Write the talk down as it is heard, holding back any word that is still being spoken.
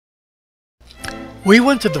We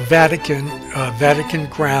went to the Vatican, Vatican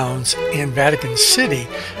grounds, and Vatican City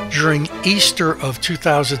during Easter of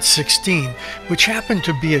 2016, which happened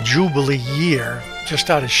to be a Jubilee year,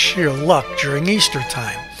 just out of sheer luck during Easter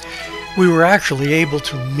time. We were actually able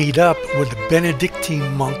to meet up with a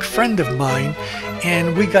Benedictine monk friend of mine,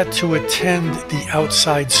 and we got to attend the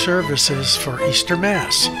outside services for Easter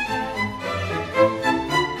Mass.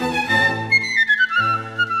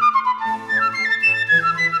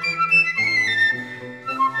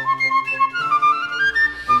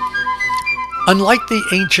 Unlike the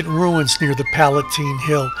ancient ruins near the Palatine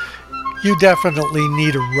Hill, you definitely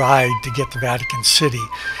need a ride to get to Vatican City,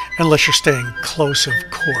 unless you're staying close, of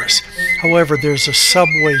course. However, there's a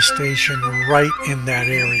subway station right in that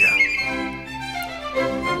area.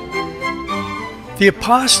 The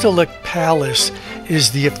Apostolic Palace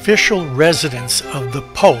is the official residence of the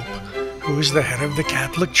Pope, who is the head of the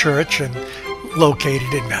Catholic Church and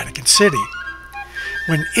located in Vatican City.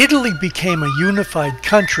 When Italy became a unified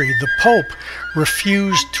country, the Pope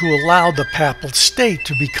refused to allow the Papal State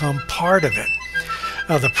to become part of it.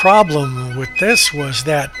 The problem with this was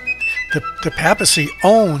that the papacy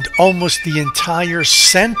owned almost the entire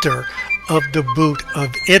center of the boot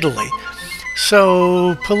of Italy.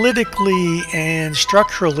 So politically and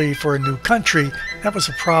structurally for a new country, that was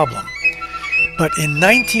a problem. But in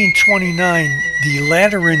 1929, the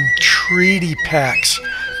Lateran Treaty Pacts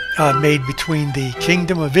made between the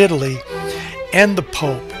Kingdom of Italy and the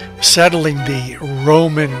Pope, settling the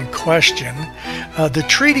Roman question. The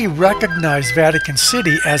treaty recognized Vatican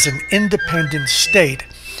City as an independent state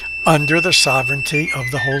under the sovereignty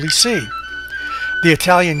of the Holy See. The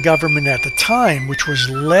Italian government at the time, which was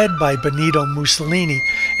led by Benito Mussolini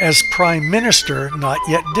as prime minister, not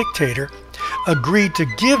yet dictator, agreed to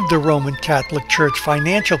give the Roman Catholic Church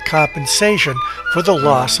financial compensation for the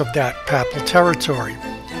loss of that papal territory.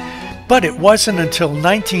 But it wasn't until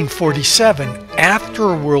 1947,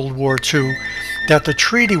 after World War II, that the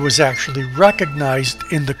treaty was actually recognized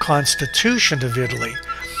in the Constitution of Italy.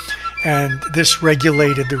 And this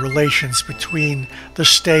regulated the relations between the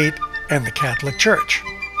state and the Catholic Church.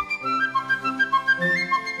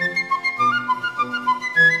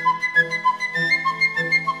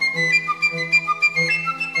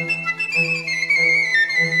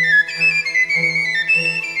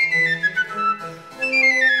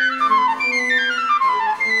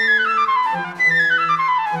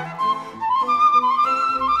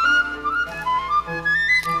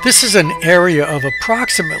 This is an area of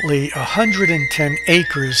approximately 110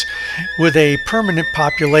 acres with a permanent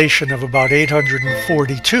population of about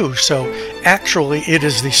 842, so actually it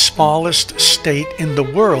is the smallest state in the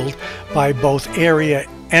world by both area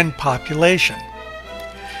and population.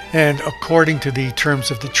 And according to the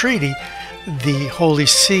terms of the treaty, the Holy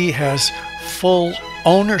See has full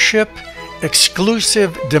ownership,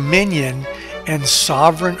 exclusive dominion, and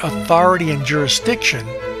sovereign authority and jurisdiction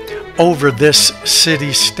over this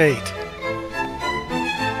city-state.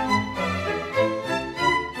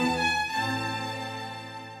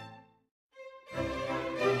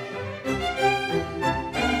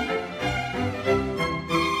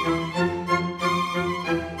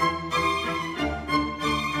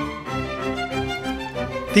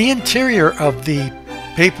 The interior of the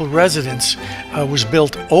papal residence was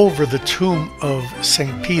built over the tomb of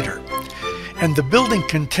St. Peter, and the building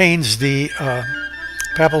contains the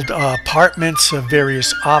papal apartments of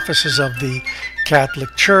various offices of the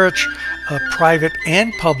Catholic Church, private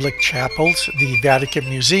and public chapels, the Vatican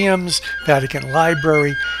Museums, Vatican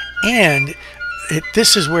Library, and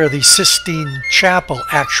this is where the Sistine Chapel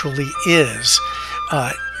actually is.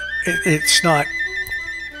 It's not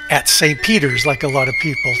at St. Peter's like a lot of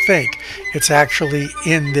people think. It's actually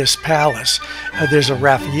in this palace. There's a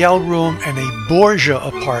Raphael room and a Borgia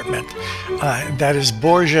apartment. That is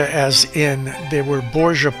Borgia as in they were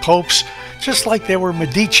Borgia popes, just like they were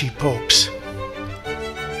Medici popes.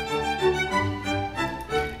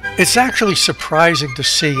 It's actually surprising to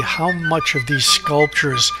see how much of these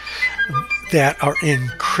sculptures that are in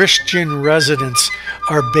Christian residence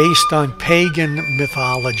are based on pagan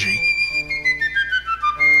mythology.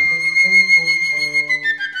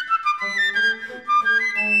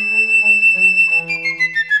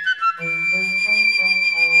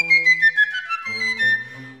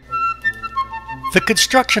 The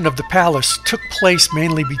construction of the palace took place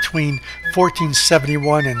mainly between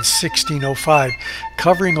 1471 and 1605,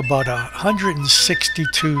 covering about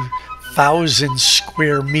 162,000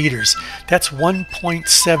 square meters. That's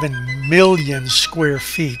 1.7 million square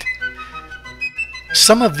feet.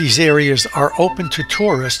 Some of these areas are open to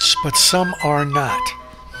tourists, but some are not.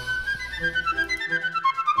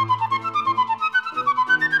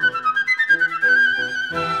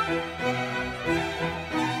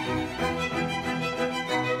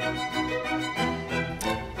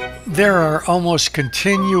 there are almost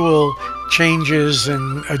continual changes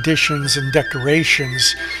and additions and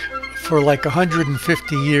decorations for like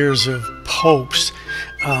 150 years of popes,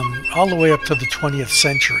 all the way up to the 20th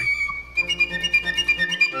century.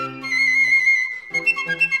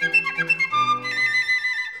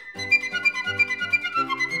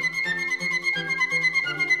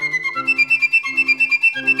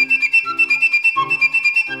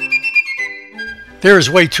 There is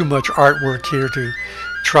way too much artwork here to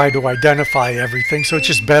try to identify everything, so it's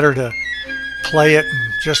just better to play it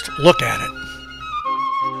and just look at it.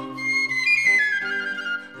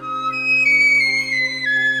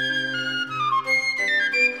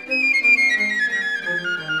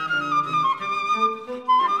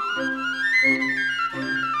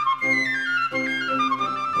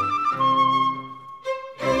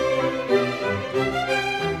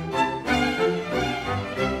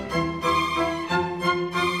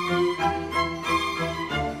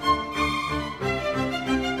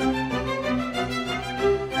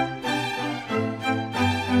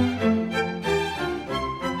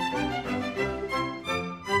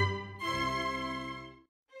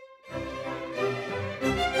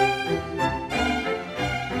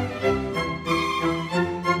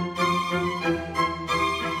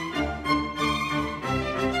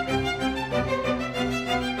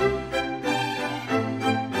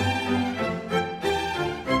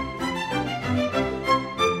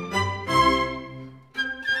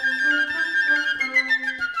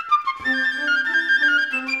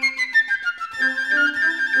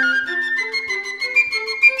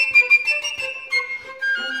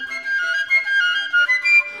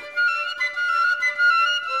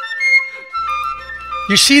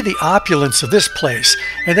 You see the opulence of this place,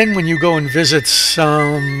 and then when you go and visit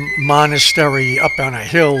some monastery up on a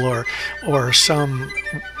hill or some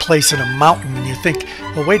place in a mountain, and you think,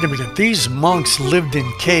 well, wait a minute, these monks lived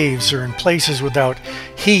in caves or in places without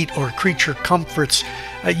heat or creature comforts,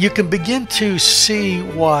 you can begin to see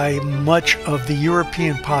why much of the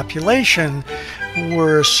European population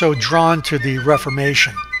were so drawn to the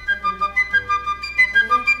Reformation.